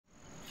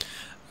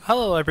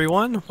Hello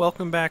everyone,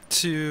 welcome back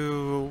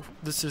to...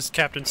 This is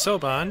Captain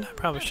Soban.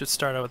 Probably should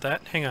start out with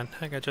that. Hang on,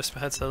 I got just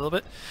my headset a little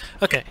bit.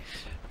 Okay,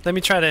 let me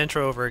try to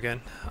intro over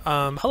again.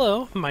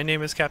 Hello, my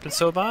name is Captain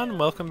Soban.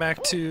 Welcome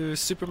back to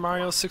Super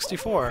Mario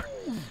 64.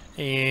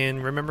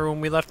 And remember when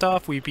we left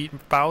off, we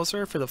beat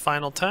Bowser for the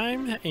final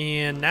time,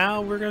 and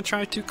now we're going to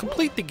try to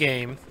complete the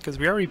game. Because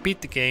we already beat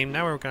the game,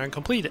 now we're going to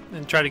complete it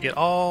and try to get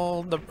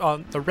all the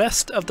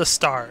rest of the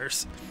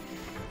stars.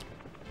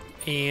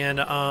 And,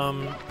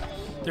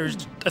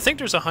 I think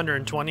there's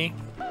 120,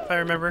 if I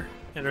remember,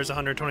 and there's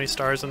 120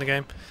 stars in the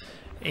game.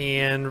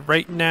 And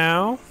right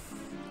now,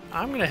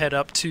 I'm going to head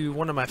up to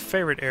one of my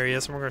favorite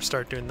areas, and we're going to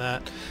start doing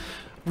that.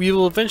 We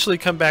will eventually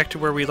come back to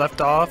where we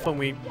left off when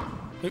we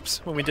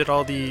did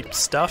all the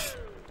stuff.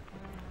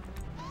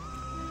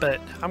 But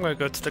I'm going to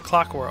go to the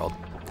clock world,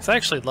 because I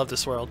actually love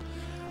this world.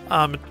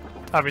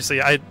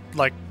 Obviously, I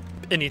like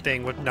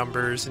anything with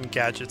numbers and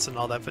gadgets and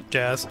all that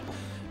jazz.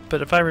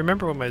 But if I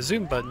remember what my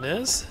zoom button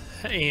is,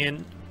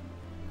 and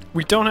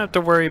we don't have to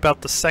worry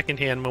about the second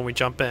hand when we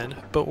jump in,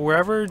 but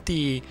whatever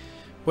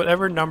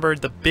number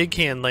the big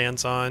hand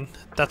lands on,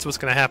 that's what's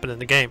going to happen in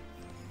the game.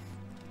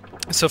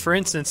 So for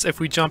instance, if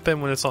we jump in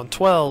when it's on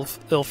 12,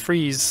 it'll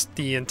freeze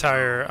the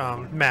entire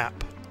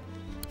map,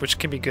 which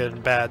can be good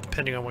and bad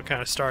depending on what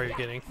kind of star you're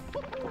getting.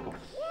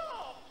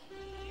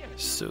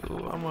 So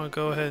I'm going to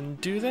go ahead and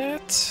do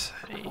that,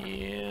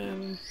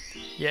 and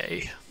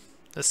yay.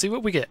 Let's see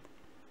what we get.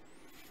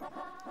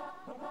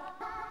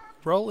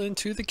 Roll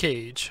into the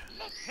cage.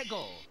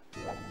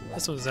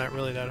 This one's not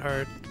really that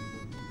hard.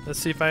 Let's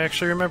see if I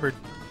actually remembered.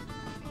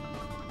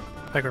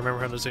 I can remember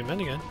how to zoom in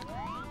again.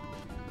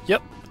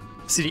 Yep.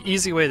 See, the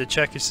easy way to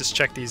check is just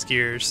check these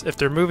gears. If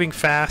they're moving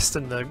fast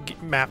and the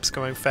map's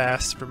going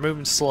fast, if they're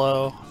moving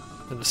slow,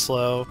 then the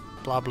slow,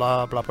 blah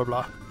blah blah blah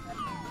blah.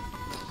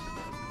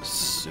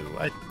 So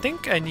I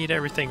think I need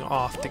everything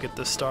off to get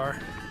this star.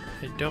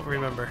 I don't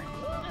remember.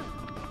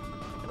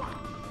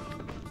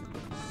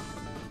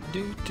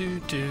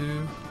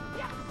 Do.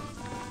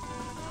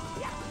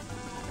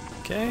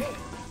 Okay,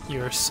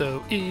 you're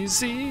so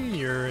easy,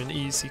 you're an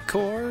easy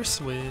course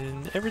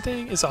when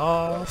everything is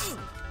off.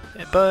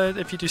 But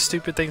if you do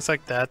stupid things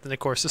like that, then the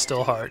course is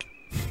still hard.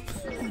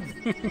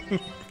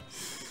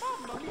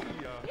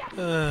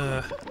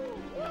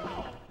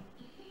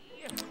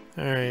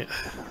 Alright,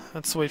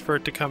 let's wait for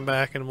it to come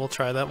back and we'll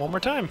try that one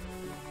more time.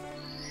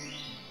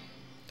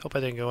 Hope I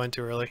didn't go in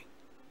too early.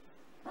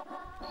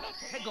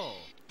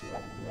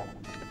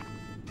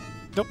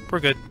 Nope, we're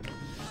good.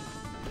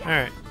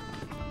 Alright.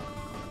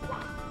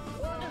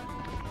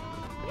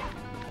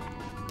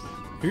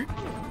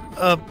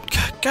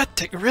 God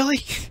dang, really?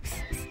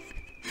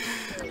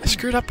 I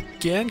screwed up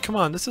again? Come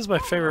on, this is my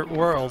favorite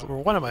world,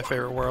 or one of my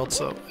favorite worlds,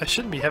 so I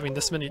shouldn't be having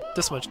this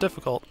much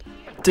difficult.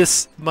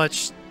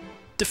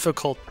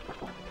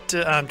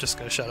 I'm just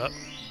gonna shut up.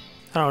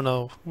 I don't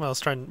know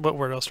what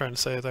word I was trying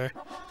to say there.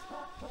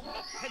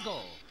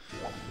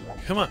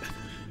 Come on,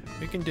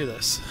 we can do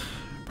this.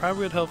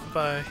 Probably would help if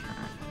I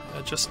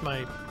adjust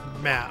my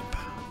map.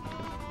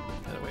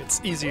 That way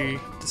it's easier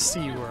to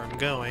see where I'm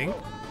going.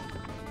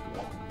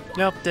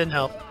 Nope, didn't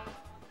help.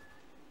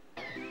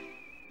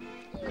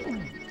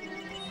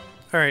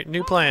 Alright,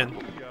 new plan.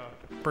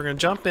 We're gonna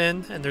jump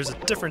in, and there's a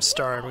different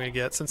star I'm gonna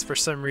get, since for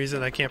some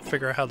reason I can't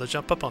figure out how to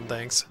jump up on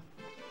things.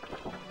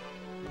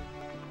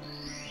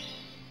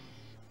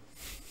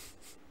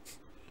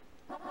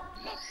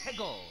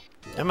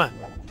 Come on.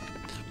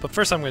 But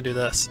first I'm gonna do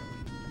this.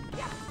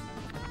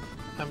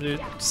 I'm gonna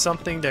do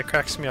something that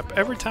cracks me up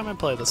every time I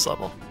play this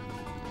level.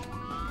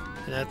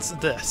 And that's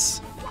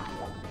this.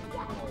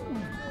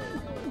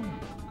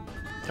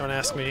 Don't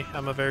ask me,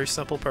 I'm a very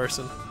simple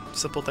person.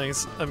 Simple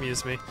things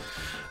amuse me.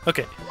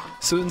 Okay,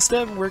 so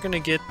instead we're gonna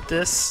get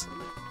this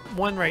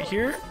one right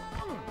here,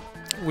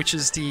 which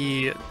is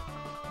the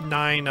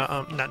 8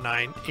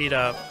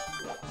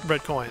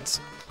 red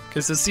coins.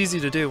 Because it's easy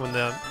to do when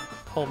the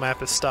whole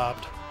map is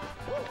stopped.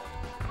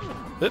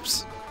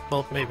 Oops.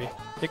 Well, maybe.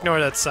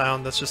 Ignore that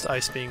sound, that's just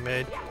ice being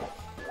made.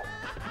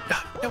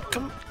 No,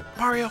 come on,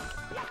 Mario!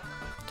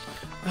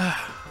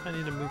 I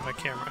need to move my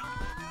camera.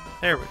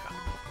 There we go.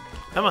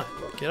 Come on,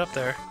 get up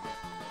there.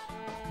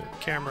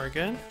 Camera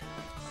again.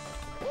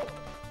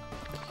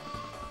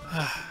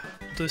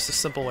 Do this the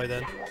simple way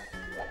then.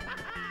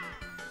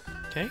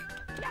 Okay.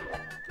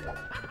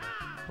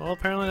 Well,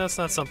 apparently that's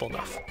not simple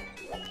enough.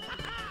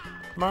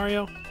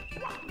 Mario,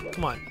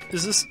 come on.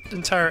 Is this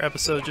entire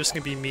episode just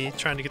gonna be me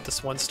trying to get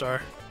this one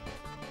star?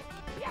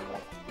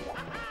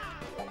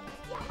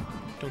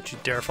 Don't you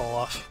dare fall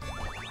off.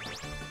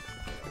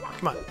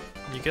 Come on.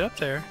 You get up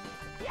there.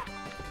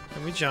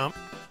 And we jump.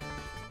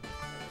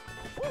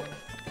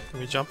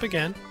 And we jump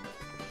again.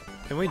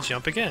 And we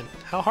jump again.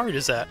 How hard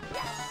is that?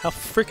 How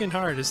freaking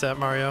hard is that,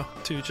 Mario,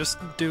 to just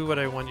do what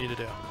I want you to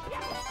do?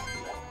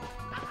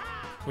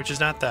 Which is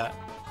not that.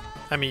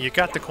 I mean, you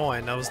got the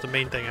coin. That was the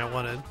main thing I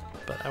wanted.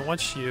 But I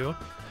want you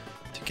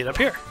to get up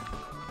here.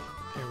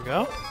 Here we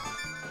go.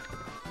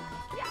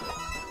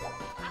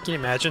 Can you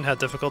imagine how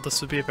difficult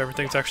this would be if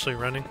everything's actually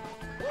running?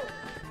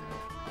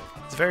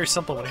 It's very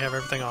simple when you have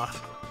everything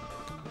off.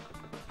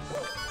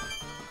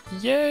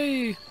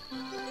 Yay!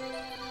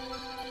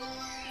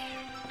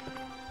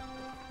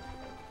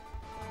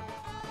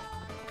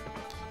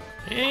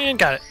 And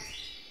got it.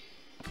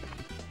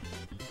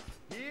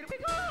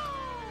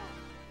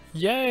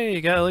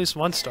 Yay! Got at least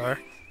 1 star.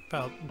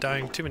 Without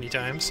dying too many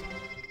times.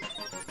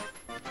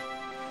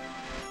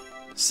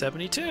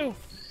 72!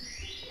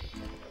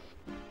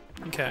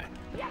 Okay.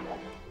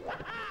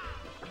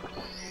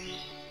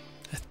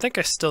 I think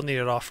I still need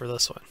it off for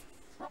this one.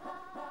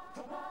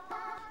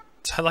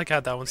 I like how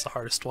that one's the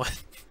hardest one.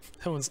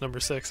 That one's number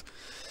 6.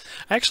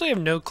 I actually have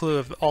no clue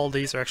if all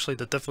these are actually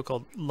the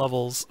difficult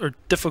levels or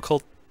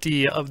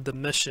difficulty of the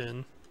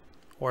mission,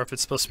 or if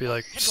it's supposed to be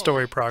like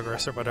story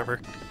progress or whatever.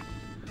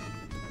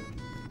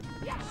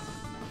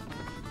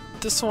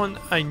 This one,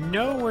 I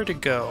know where to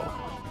go.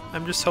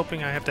 I'm just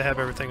hoping I have to have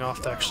everything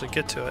off to actually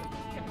get to it.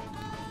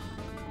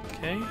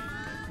 Okay,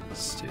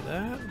 let's do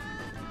that.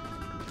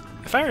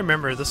 If I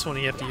remember, this one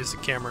you have to use the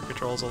camera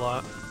controls a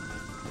lot.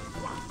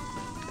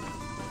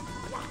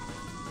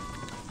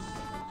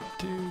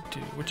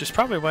 Which is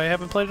probably why I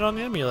haven't played it on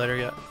the emulator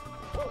yet.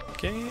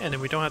 Okay, and then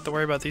we don't have to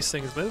worry about these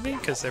things moving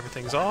because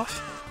everything's off.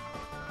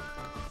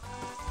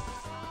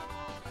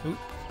 Oop,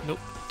 nope,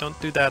 don't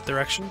do that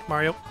direction.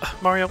 Mario,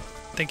 Mario,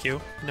 thank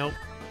you. Nope,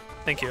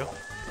 thank you.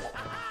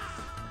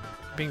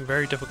 Being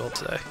very difficult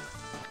today.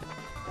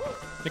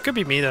 It could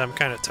be me that I'm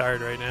kind of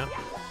tired right now.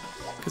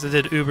 Because I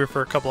did Uber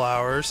for a couple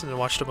hours and then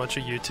watched a bunch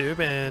of YouTube,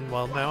 and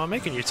well, now I'm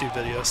making YouTube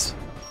videos.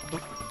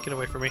 Oop, get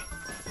away from me.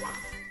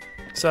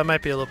 So I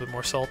might be a little bit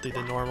more salty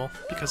than normal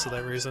because of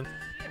that reason.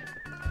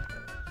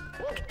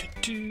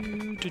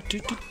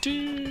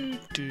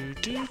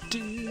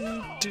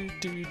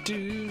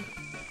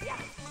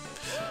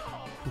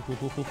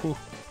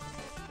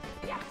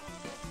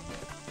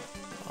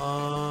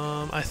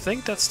 I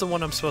think that's the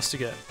one I'm supposed to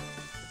get.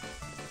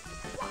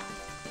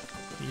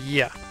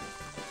 Yeah.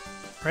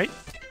 Right?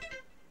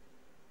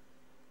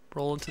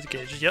 Roll into the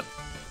gauge. Yep.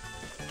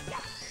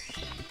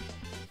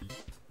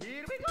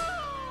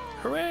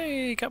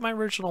 Hooray! Got my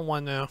original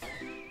one now.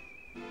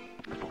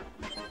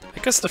 I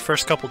guess the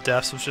first couple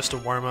deaths was just a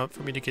warm-up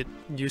for me to get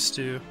used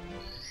to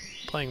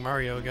playing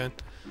Mario again.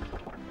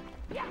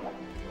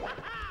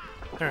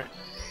 Alright.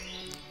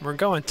 We're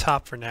going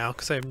top for now,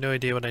 because I have no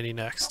idea what I need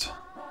next.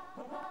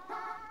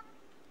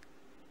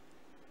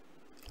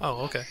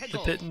 Oh, okay. The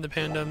Pit and the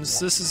Pandoms.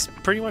 This is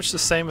pretty much the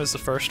same as the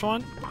first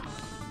one,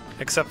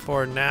 except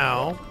for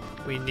now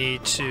we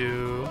need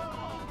to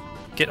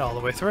get all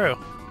the way through.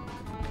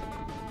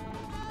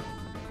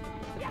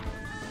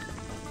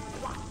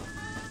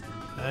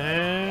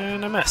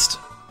 And I missed.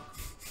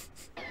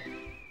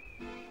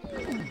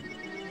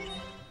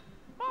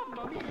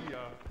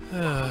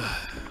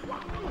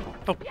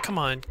 Oh, come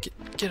on.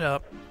 Get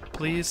up,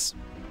 please.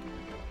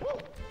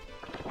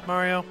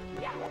 Mario.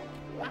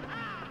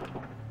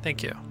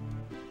 Thank you.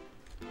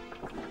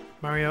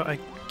 Mario, I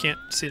can't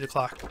see the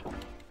clock.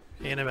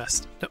 And I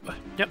missed. No,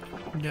 yep.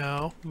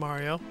 No,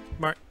 Mario.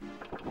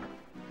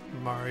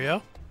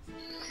 Mario.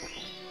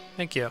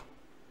 Thank you.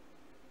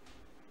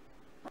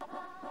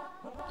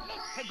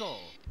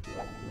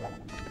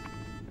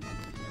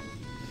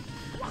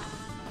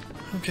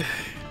 Okay.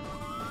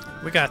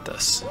 We got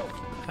this.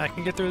 I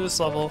can get through this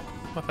level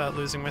without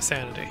losing my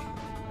sanity.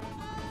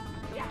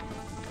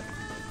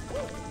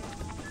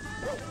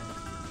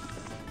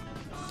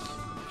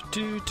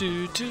 Do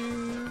do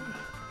do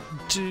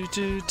do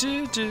do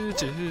do do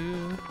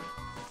do.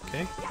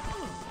 Okay.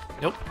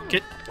 Nope.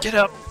 Get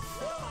up.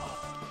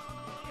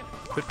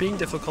 Quit being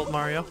difficult,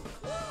 Mario.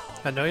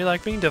 I know you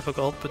like being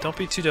difficult, but don't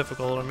be too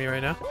difficult on me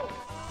right now.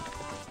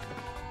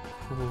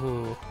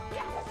 Ooh.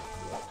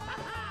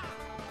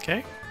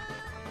 Okay.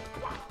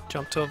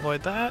 Jump to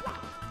avoid that.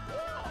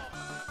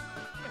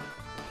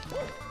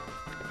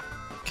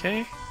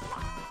 Okay.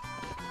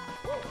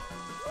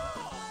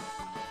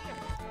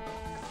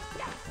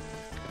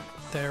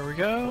 There we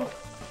go.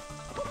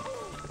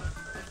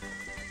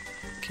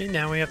 Okay,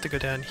 now we have to go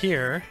down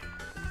here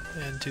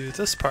and do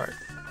this part.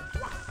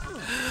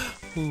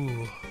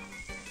 Ooh.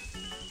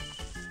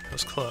 That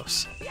was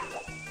close.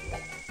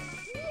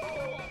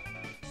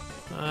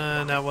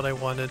 Not what I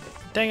wanted.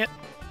 Dang it!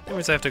 That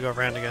means I have to go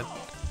around again.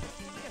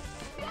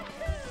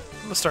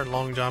 I'm gonna start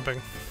long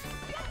jumping.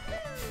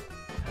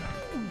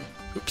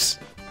 Oops.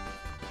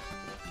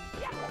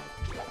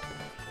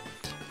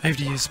 I have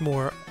to use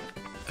more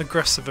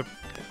aggressive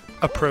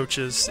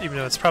approaches, even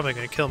though it's probably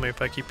going to kill me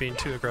if I keep being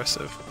too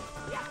aggressive.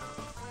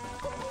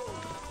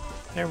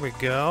 There we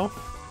go.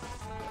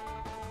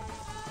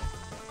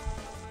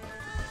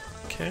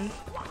 Okay.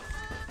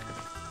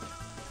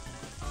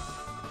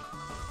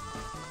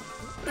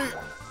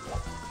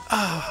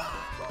 Ah!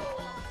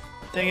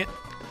 Dang it.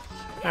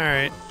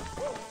 Alright.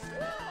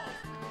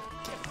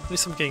 At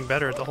least I'm getting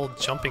better at the whole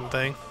jumping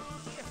thing.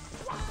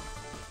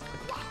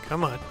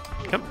 Come on.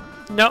 Come.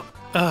 No!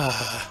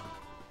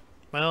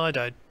 Well, I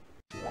died.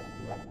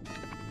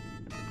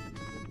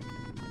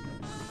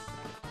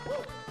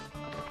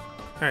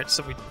 Alright,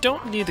 so we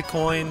don't need the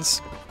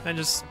coins. I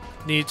just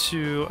need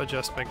to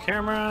adjust my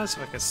camera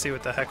so I can see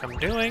what the heck I'm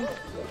doing.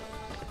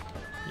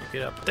 You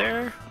get up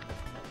there.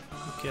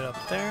 You get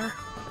up there.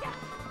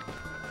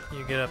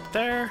 You get up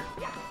there.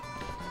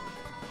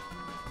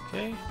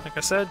 Okay, like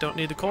I said, don't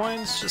need the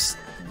coins, just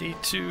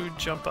need to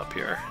jump up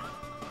here.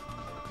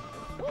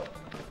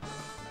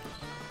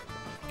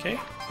 Okay.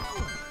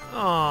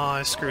 Oh,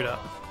 I screwed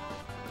up.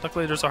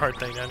 Luckily there's a hard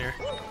thing down here.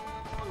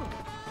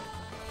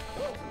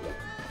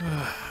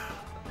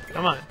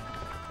 Come on.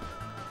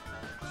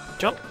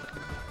 Jump.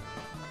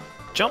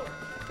 Jump.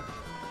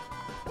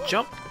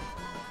 Jump.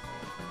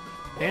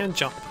 And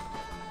jump.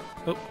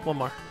 Oh, one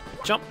more.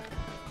 Jump.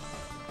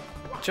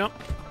 Jump.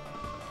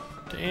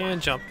 And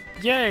jump.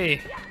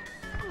 Yay!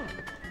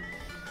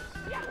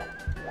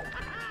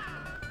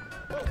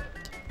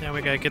 Now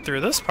we gotta get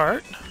through this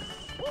part.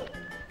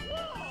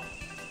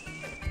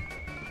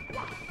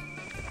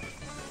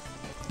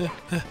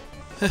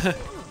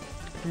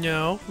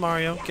 No,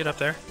 Mario, get up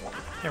there.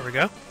 There we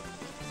go.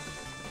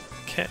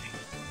 Okay.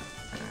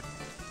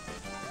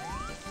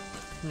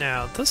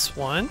 Now this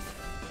one.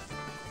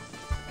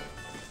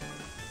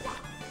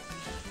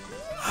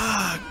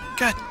 Ah,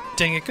 god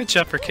dang it, good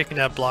job for kicking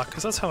that block,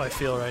 because that's how I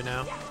feel right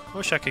now. I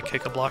wish I could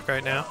kick a block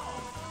right now.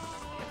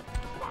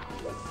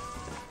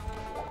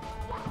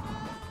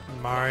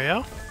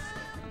 Mario.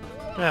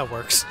 That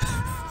works.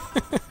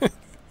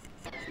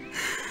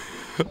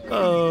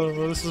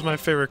 Oh, this is my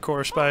favorite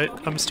course,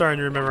 but I'm starting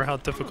to remember how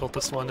difficult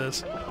this one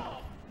is.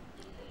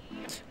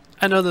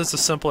 I know there's a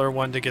simpler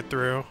one to get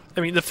through.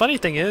 I mean, the funny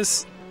thing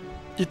is,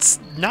 it's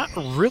not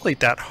really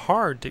that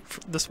hard.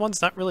 This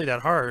one's not really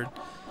that hard.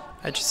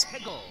 I just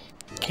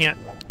can't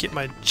get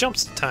my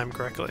jumps to time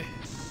correctly.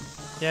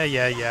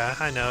 Yeah,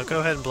 I know.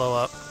 Go ahead and blow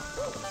up.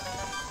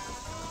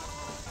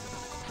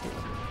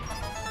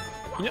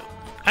 You know,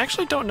 I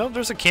actually don't know if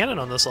there's a cannon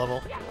on this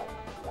level.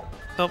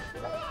 Nope.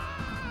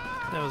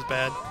 That was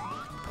bad.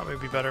 Probably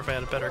be better if I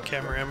had a better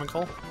camera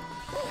angle.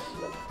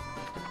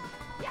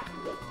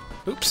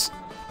 Oops.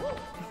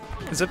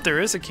 Because if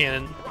there is a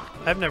cannon,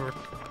 I've never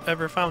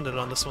ever found it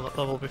on this one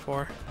level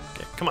before.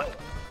 Okay, come on.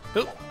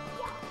 Oop.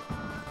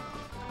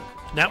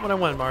 Not what I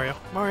wanted, Mario.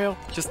 Mario,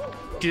 just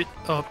get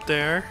up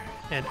there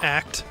and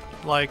act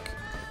like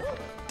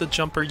the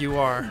jumper you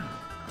are.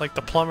 Like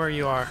the plumber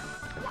you are.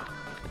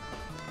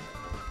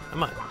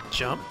 Come on,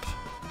 jump.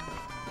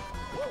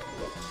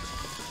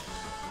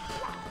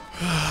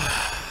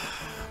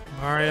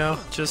 Mario,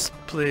 just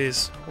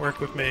please work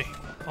with me.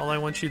 All I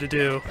want you to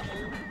do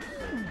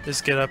is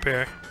get up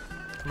here.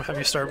 I'm gonna have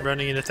you start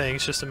running into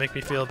things just to make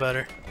me feel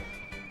better.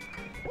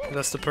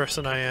 That's the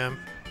person I am.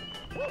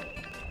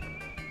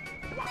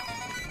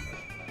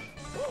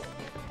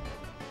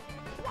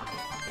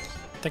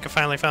 I think I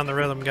finally found the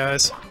rhythm,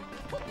 guys.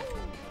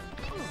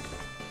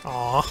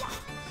 Aww. I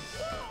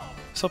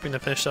was hoping to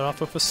finish that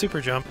off with a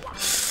super jump.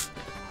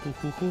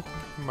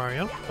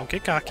 Mario, don't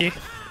get cocky.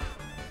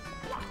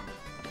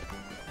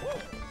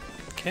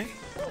 Okay.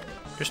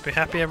 Just be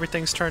happy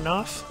everything's turned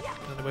off.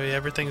 That way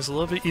everything's a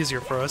little bit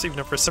easier for us, even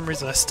if for some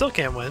reason I still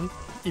can't win,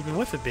 even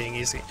with it being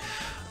easy.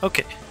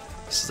 Okay,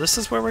 so this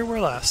is where we were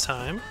last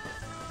time.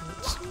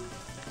 Let's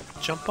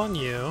jump on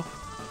you.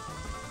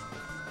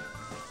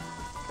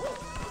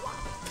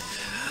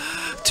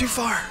 Too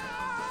far!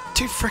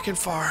 Too freaking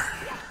far!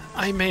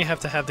 I may have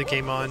to have the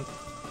game on,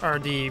 or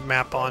the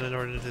map on, in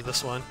order to do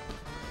this one.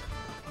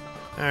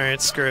 Alright,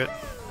 screw it.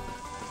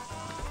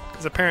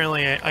 Because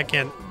apparently I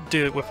can't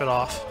do it with it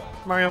off.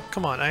 Mario,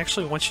 come on, I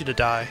actually want you to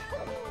die.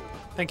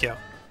 Thank you.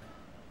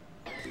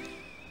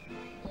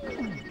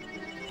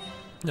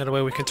 That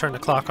way we can turn the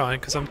clock on,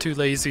 because I'm too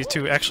lazy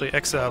to actually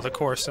exit out of the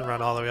course and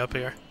run all the way up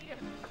here.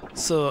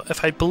 So,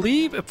 if I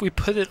believe if we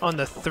put it on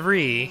the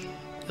 3,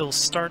 it'll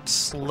start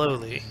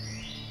slowly.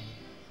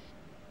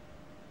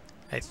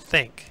 I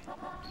think.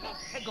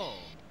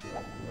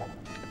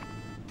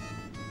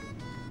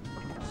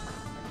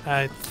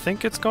 I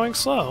think it's going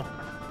slow.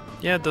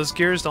 Yeah, those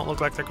gears don't look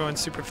like they're going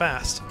super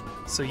fast.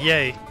 So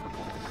yay.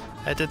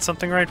 I did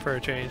something right for a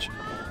change.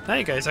 Now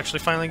you guys actually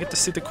finally get to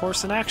see the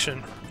course in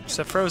action.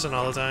 Except frozen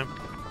all the time.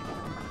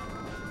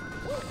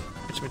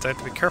 Which means I have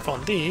to be careful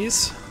on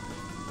these.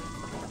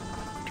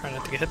 Try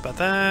not to get hit by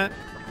that.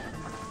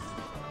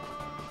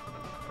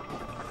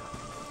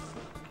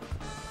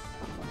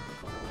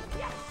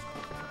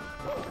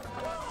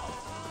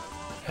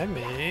 I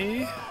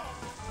may...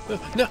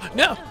 no!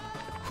 No!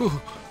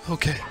 Whew.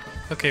 Okay.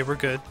 Okay, we're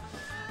good.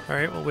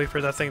 Alright, we'll wait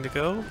for that thing to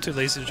go. Too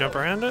lazy to jump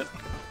around it.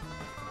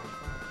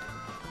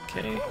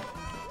 Okay.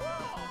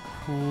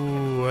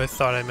 Ooh, I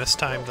thought I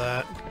mistimed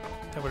that.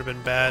 That would have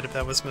been bad if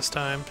that was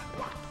mistimed.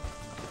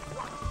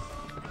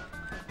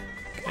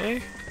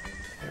 Okay.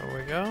 There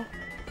we go.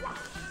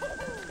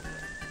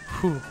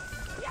 Whew.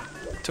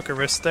 Took a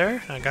risk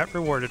there, and I got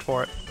rewarded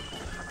for it.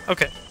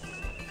 Okay.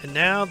 And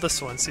now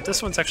this one. See,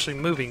 this one's actually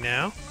moving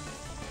now.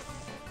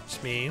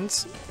 Which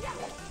means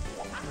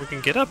we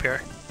can get up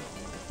here.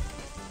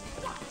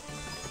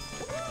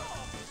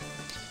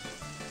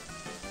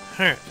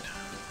 Alright.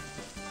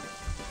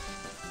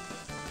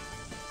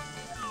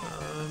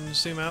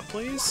 Zoom out,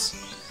 please.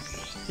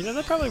 You know,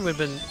 that probably would have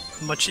been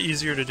much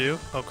easier to do.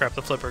 Oh crap,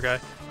 the flipper guy.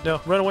 No,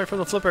 run away from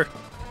the flipper!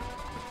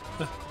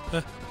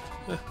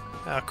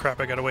 Ah crap,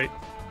 I gotta wait.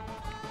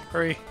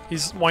 Hurry,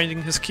 he's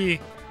winding his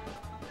key.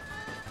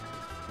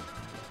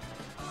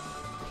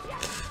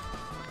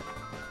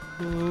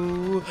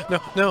 Ooh,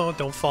 no, no,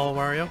 don't fall,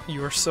 Mario.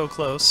 You are so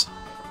close.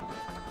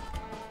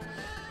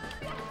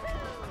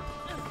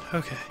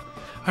 Okay.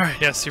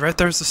 Alright, yeah, see, right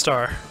there's the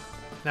star.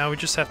 Now we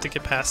just have to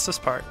get past this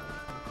part.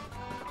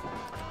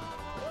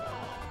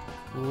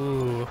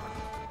 Ooh.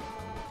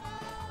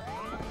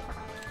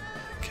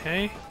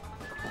 Okay.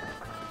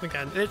 We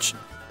got an itch.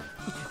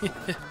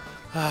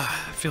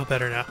 Ah, I feel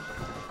better now.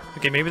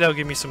 Okay, maybe that'll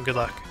give me some good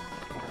luck.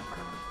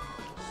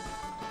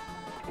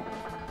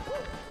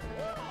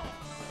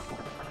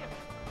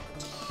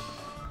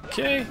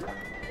 Okay.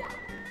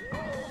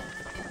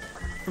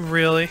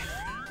 Really?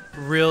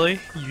 Really?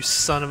 You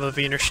son of a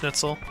Wiener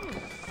Schnitzel.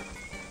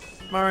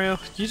 Mario,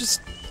 you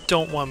just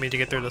don't want me to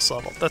get through this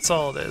level. That's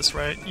all it is,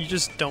 right? You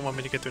just don't want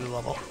me to get through the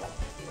level.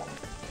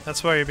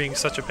 That's why you're being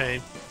such a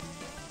pain.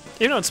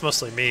 Even though it's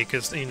mostly me,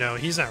 because, you know,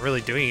 he's not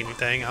really doing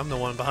anything. I'm the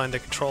one behind the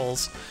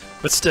controls.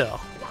 But still,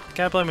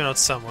 gotta blame it on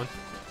someone.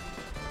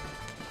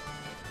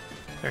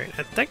 Alright,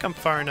 I think I'm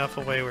far enough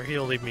away where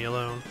he'll leave me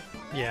alone.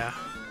 Yeah,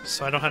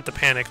 so I don't have to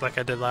panic like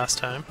I did last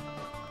time.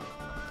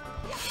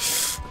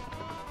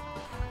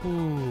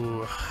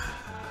 Ooh,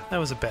 that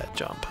was a bad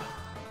jump.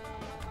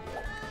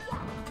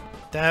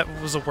 That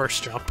was a worse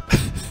jump.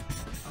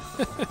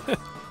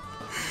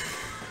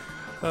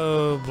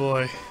 Oh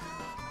boy.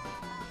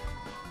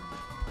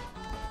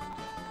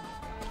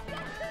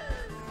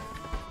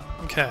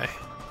 Okay.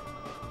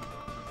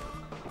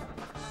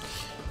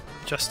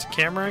 Adjust the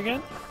camera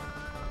again.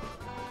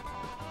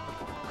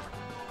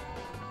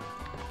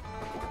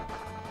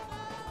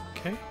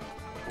 Okay.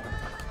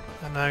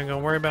 I'm not gonna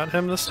worry about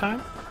him this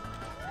time.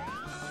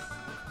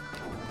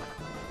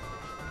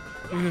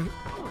 Ooh,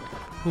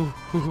 ooh,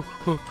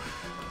 ooh.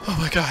 Oh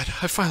my god,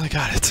 I finally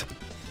got it.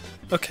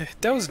 Okay,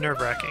 that was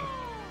nerve-wracking.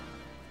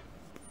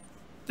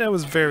 That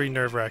was very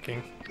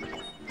nerve-wracking.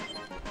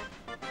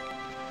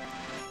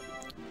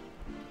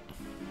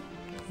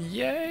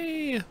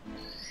 Yay!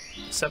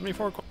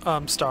 74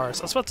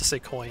 stars. I was about to say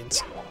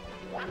coins.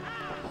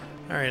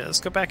 Alright, let's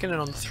go back in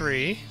on the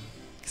 3.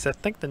 Because I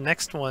think the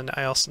next one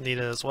I also need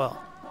it as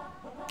well.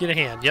 Get a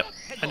hand. Yep,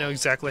 I know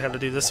exactly how to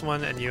do this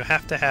one, and you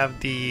have to have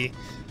the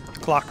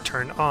clock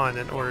turn on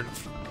in order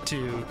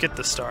to get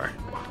the star.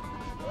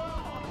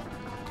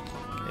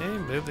 Okay,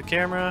 move the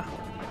camera.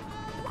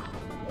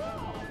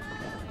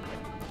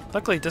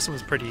 Luckily this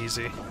one's pretty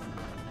easy.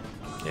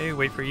 Okay,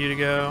 wait for you to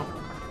go.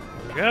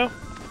 There we go.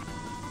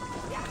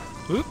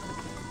 Whoop.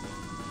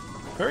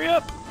 Hurry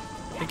up!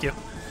 Thank you.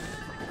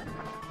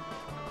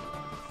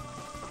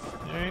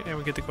 Alright, and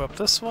we get to go up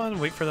this one,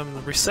 wait for them to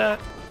reset.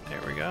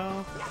 There we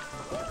go.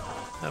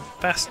 Not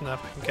fast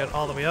enough, I can get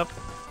all the way up.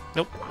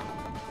 Nope.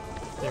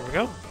 There we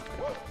go.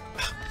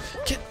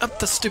 Get up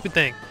the stupid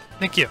thing!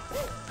 Thank you.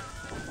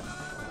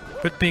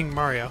 Quit being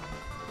Mario.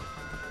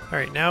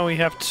 Alright, now we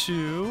have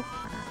to...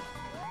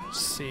 Let's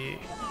see.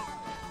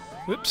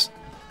 Whoops.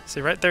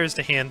 See, right there is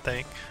the hand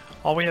thing.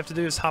 All we have to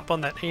do is hop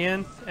on that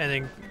hand and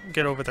then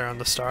get over there on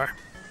the star.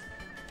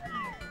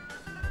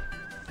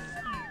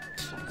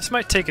 This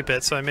might take a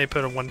bit, so I may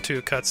put a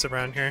 1-2 cuts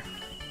around here.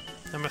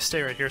 I'm gonna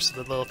stay right here so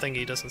the little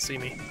thingy doesn't see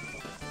me.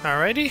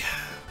 Alrighty.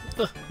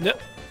 No.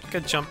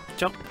 Good jump.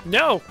 Jump.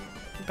 No!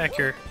 Get back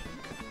here.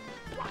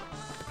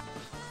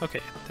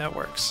 Okay, that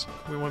works.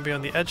 We want to be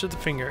on the edge of the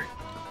finger.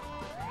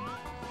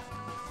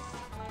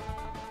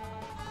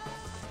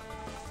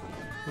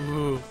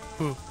 Ooh,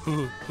 ooh,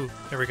 ooh, ooh.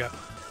 There we go.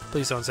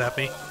 Please don't zap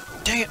me.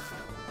 Dang it!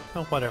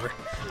 Oh, whatever.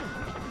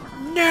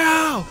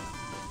 No!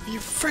 Are you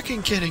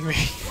freaking kidding me?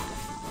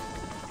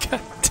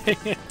 God dang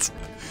it.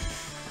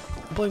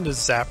 I blame the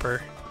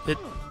zapper.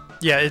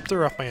 Yeah, it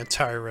threw off my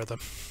entire rhythm.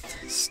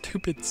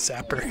 Stupid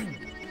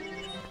zapper.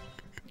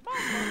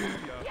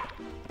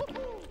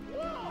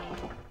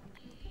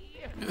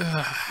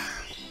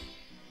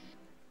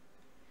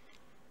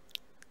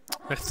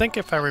 I think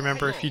if I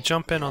remember, if you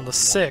jump in on the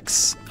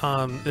 6,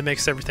 it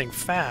makes everything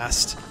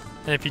fast,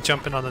 and if you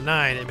jump in on the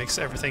 9, it makes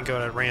everything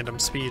go at a random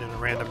speed in a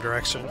random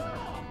direction.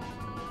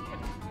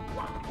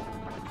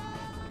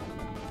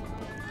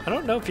 I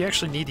don't know if you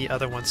actually need the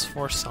other ones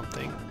for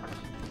something.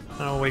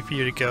 I'll wait for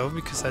you to go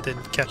because I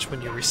didn't catch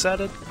when you reset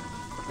it.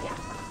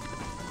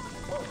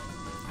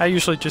 I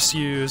usually just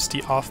use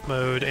the off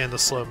mode and the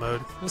slow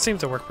mode. It seems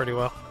to work pretty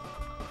well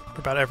for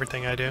about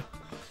everything I do.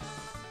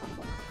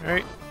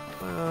 Alright.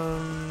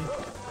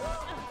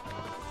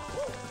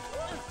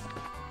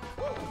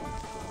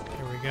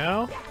 Here we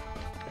go.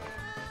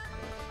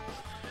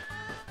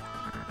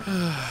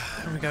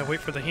 And we gotta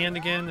wait for the hand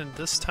again, and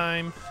this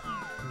time,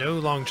 no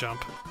long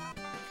jump.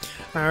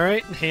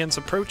 Alright, hand's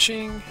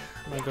approaching.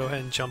 I'm gonna go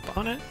ahead and jump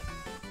on it.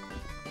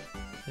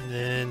 And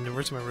then,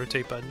 where's my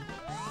rotate button?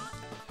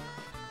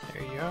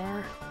 There you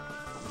are.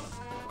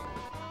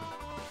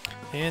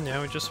 And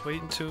now we just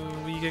wait until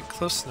we get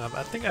close enough.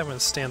 I think I'm gonna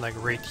stand like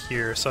right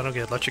here so I don't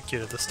get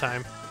electrocuted this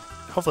time.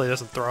 Hopefully it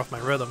doesn't throw off my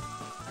rhythm.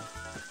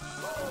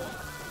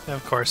 Yeah,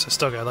 of course, I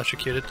still got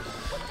electrocuted.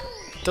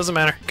 Doesn't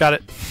matter. Got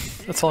it.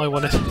 That's all I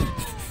wanted.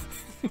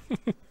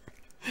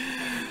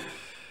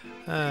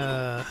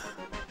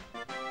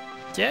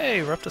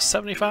 Yay, we're up to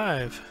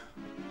 75.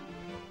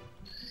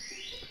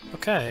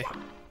 Okay.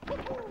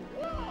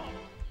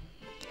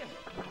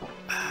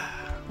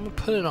 I'm gonna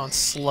put it on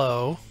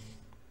slow.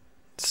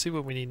 Let's see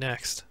what we need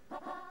next.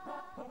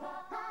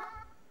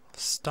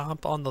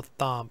 Stomp on the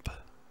thump.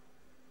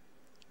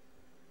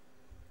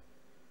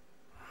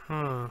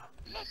 I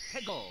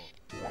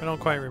don't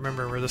quite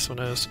remember where this one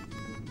is.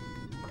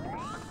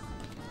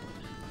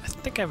 I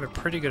think I have a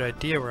pretty good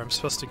idea where I'm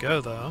supposed to go,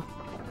 though.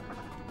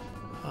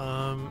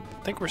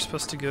 I think we're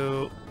supposed to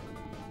go...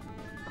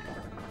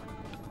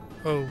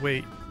 Oh,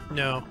 wait.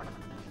 No.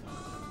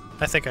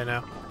 I think I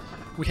know.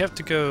 We have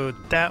to go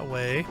that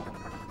way,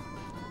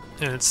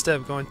 and instead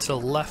of going to the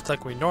left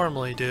like we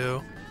normally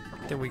do,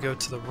 then we go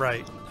to the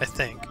right, I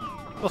think.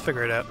 We'll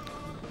figure it out.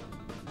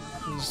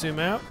 Zoom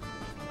out.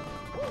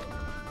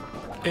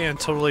 And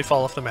totally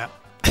fall off the map.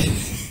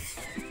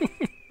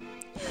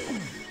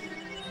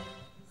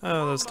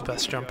 Oh, that was the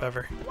best jump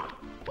ever.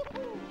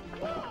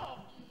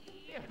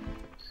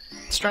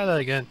 Let's try that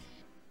again.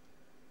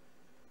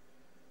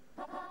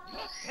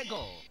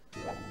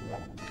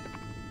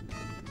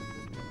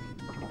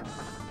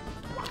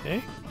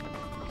 Okay.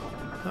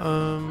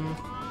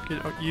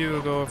 Get you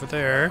to go over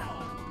there.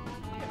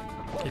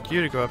 Get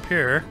you to go up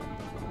here.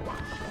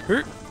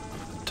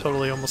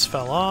 Totally almost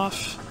fell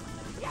off.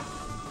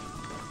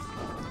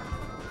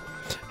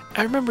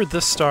 I remember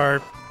this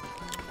star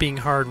being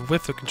hard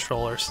with the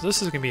controller, so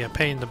this is going to be a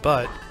pain in the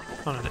butt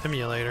on an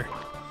emulator.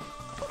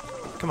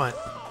 Come on.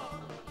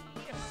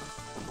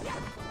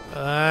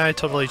 I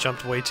totally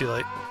jumped way too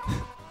late.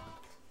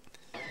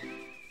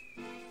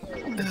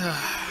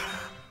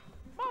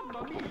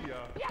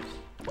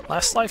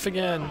 Last life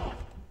again.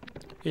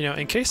 You know,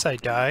 in case I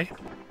die,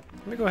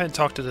 let me go ahead and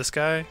talk to this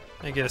guy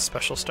and get a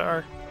special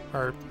star.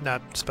 Or,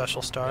 not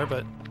special star,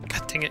 but...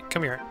 God dang it,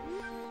 come here.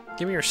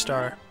 Give me your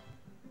star.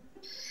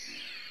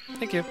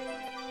 Thank you.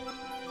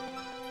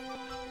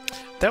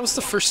 That was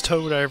the first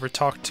Toad I ever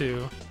talked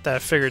to that I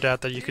figured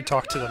out that you could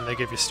talk to them, they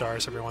give you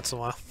stars every once in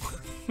a while.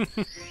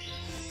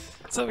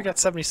 So we got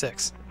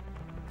 76.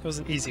 It was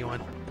an easy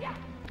one.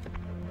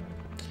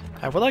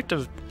 I would like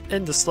to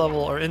end this level,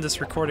 or end this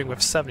recording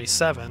with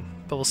 77,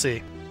 but we'll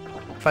see.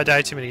 If I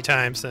die too many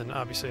times, then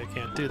obviously I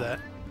can't do that.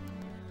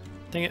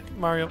 Dang it,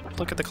 Mario,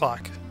 look at the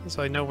clock,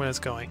 so I know when it's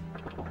going.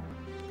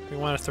 We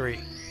want a 3.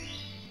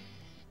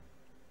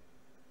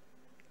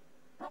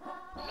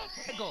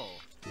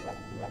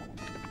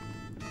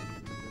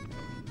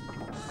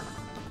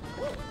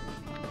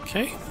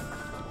 Okay.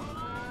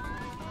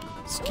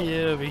 Let's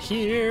get over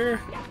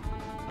here.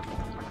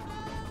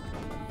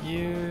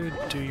 You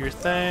do your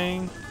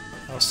thing.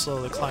 I'll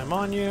slowly climb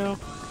on you.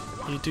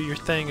 You do your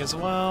thing as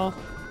well.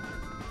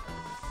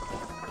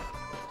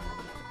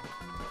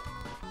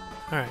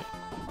 Alright.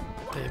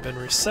 They've been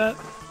reset.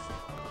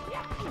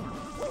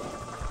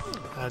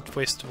 I've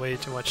wasted way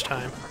too much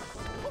time.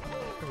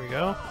 Here we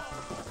go.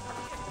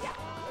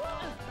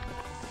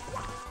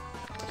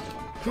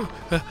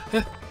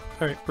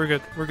 Alright, we're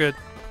good, we're good,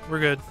 we're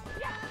good.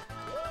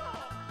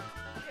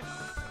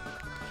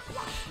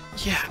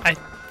 Yeah, I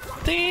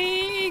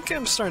think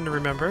I'm starting to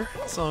remember,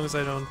 as long as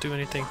I don't do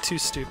anything too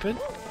stupid.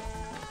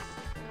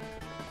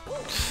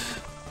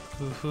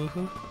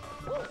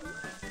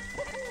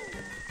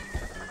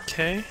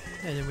 Okay,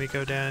 and then we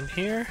go down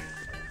here.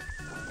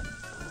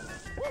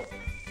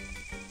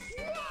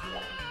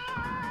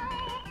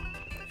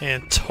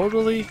 And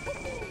totally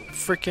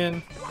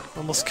freaking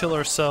almost kill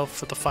ourselves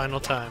for the final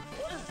time.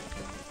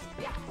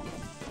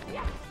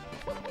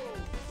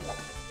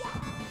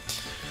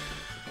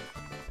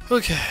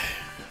 Okay.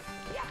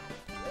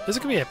 This is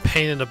gonna be a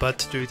pain in the butt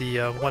to do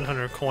the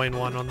 100 coin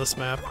one on this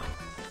map.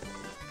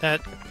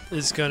 That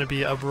is gonna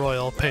be a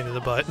royal pain in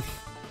the butt.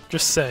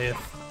 Just saying.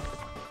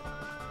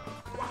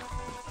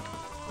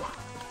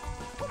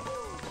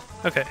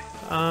 Okay,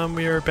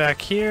 we are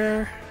back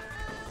here.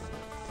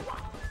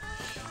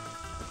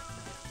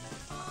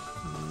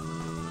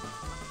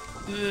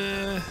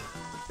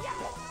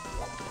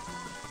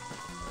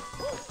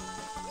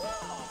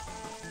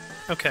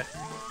 Okay.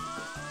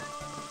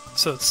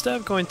 So instead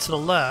of going to the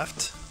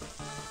left...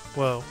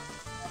 Whoa.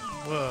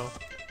 Whoa.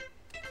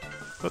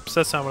 Whoops,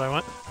 that's not what I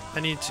want. I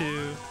need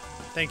to...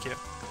 Thank you.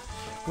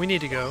 We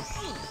need to go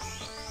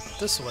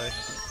this way,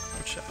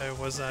 which I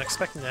was not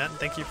expecting that, and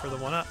thank you for the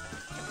one up.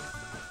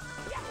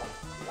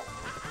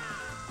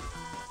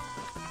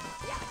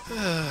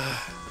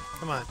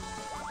 Come on.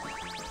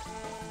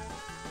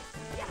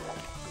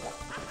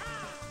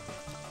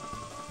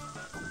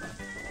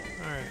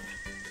 Alright.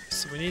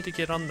 So we need to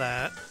get on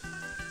that.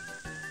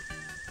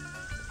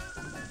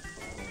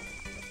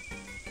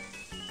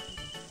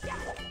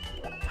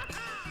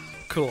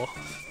 Cool.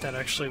 That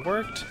actually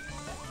worked.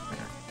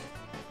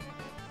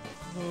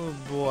 Oh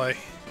boy.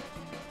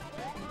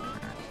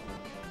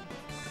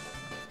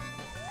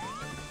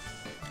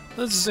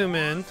 Let's zoom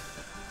in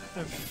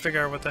and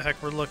figure out what the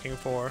heck we're looking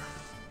for.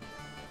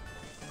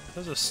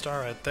 There's a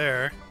star right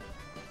there.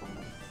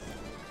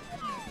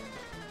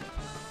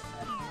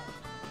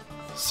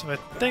 So I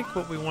think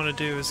what we want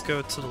to do is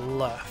go to the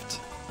left.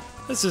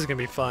 This is going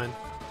to be fun.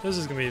 This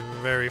is going to be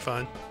very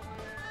fun.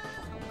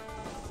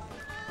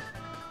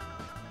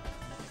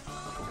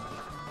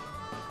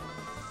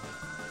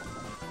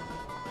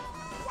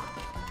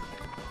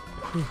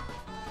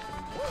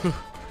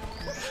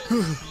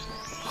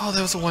 Oh,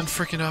 that was a one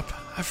freaking up.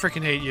 I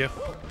freaking hate you.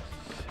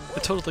 I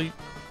totally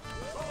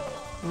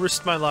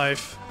risked my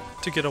life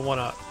to get a one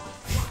up.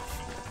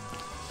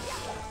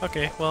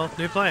 Okay, well,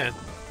 new plan.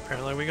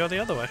 Apparently we go the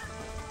other way.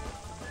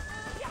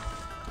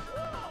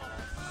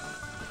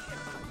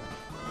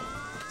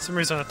 For some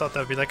reason I thought that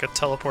would be like a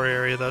teleport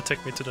area that would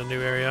take me to the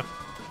new area.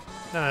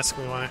 Don't ask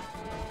me why.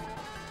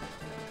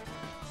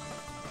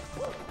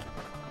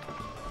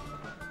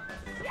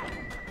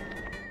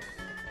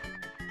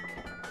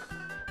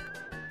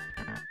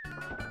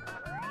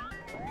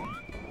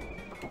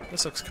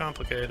 This looks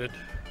complicated.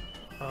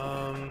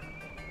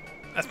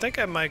 I think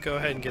I might go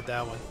ahead and get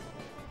that one.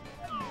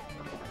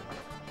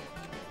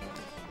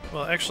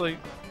 Well, actually,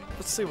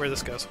 let's see where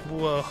this goes.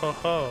 Whoa ho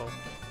ho.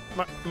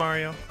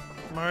 Mario.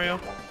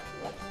 Mario?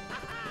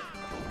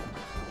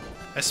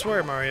 I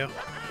swear, Mario,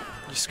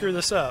 you screw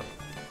this up.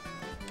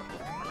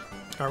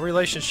 Our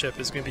relationship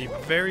is going to be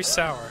very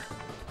sour.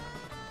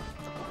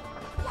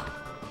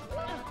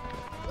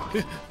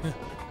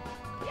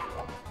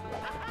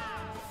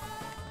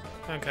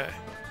 Okay.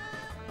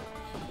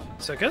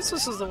 So I guess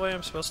this is the way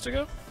I'm supposed to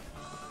go?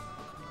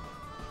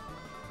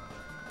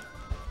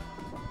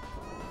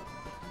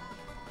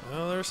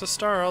 Well, there's a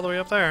star all the way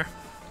up there.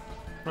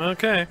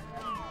 Okay.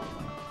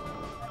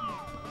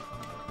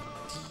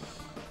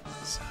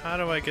 So how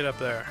do I get up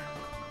there?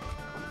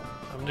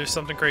 I'm gonna do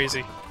something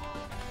crazy.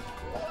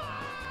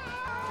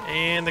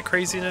 And the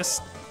craziness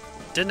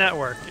did not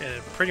work, and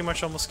it pretty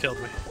much almost killed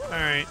me.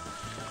 Alright.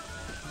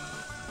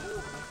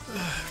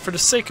 For the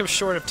sake of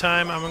short of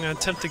time, I'm going to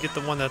attempt to get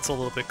the one that's a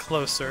little bit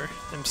closer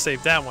and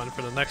save that one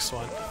for the next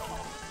one.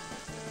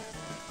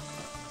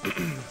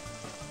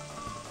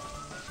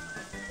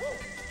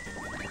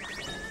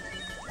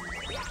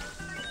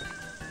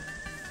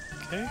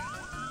 Okay.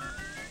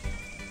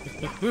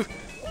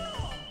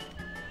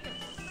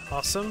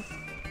 Awesome.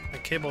 My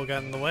cable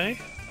got in the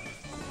way.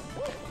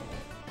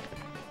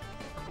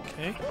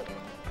 Okay.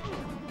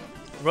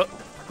 What?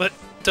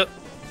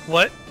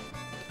 What?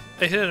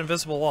 I hit an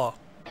invisible wall.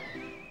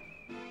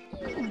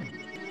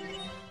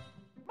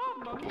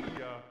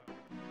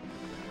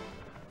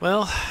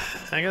 Well,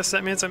 I guess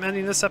that means I'm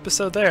ending this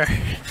episode there.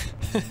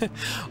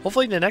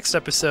 Hopefully in the next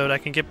episode I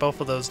can get both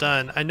of those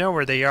done. I know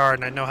where they are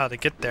and I know how to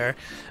get there.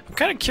 I'm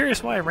kind of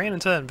curious why I ran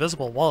into that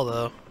invisible wall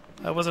though.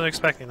 I wasn't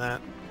expecting that.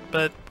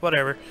 But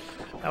whatever.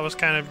 I was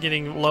kind of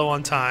getting low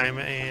on time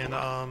and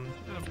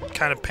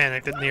kind of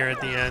panicked near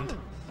the end.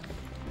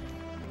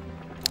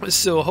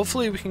 So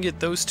hopefully we can get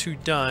those two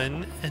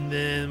done and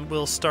then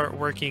we'll start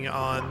working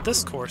on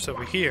this course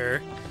over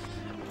here.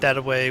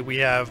 That way we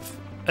have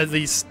at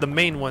least the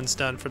main ones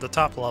done for the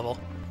top level,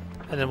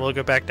 and then we'll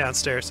go back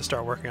downstairs to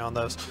start working on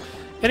those.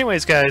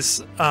 Anyways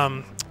guys,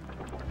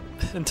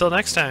 until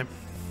next time,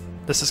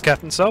 this is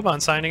Captain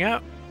Soban signing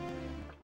out.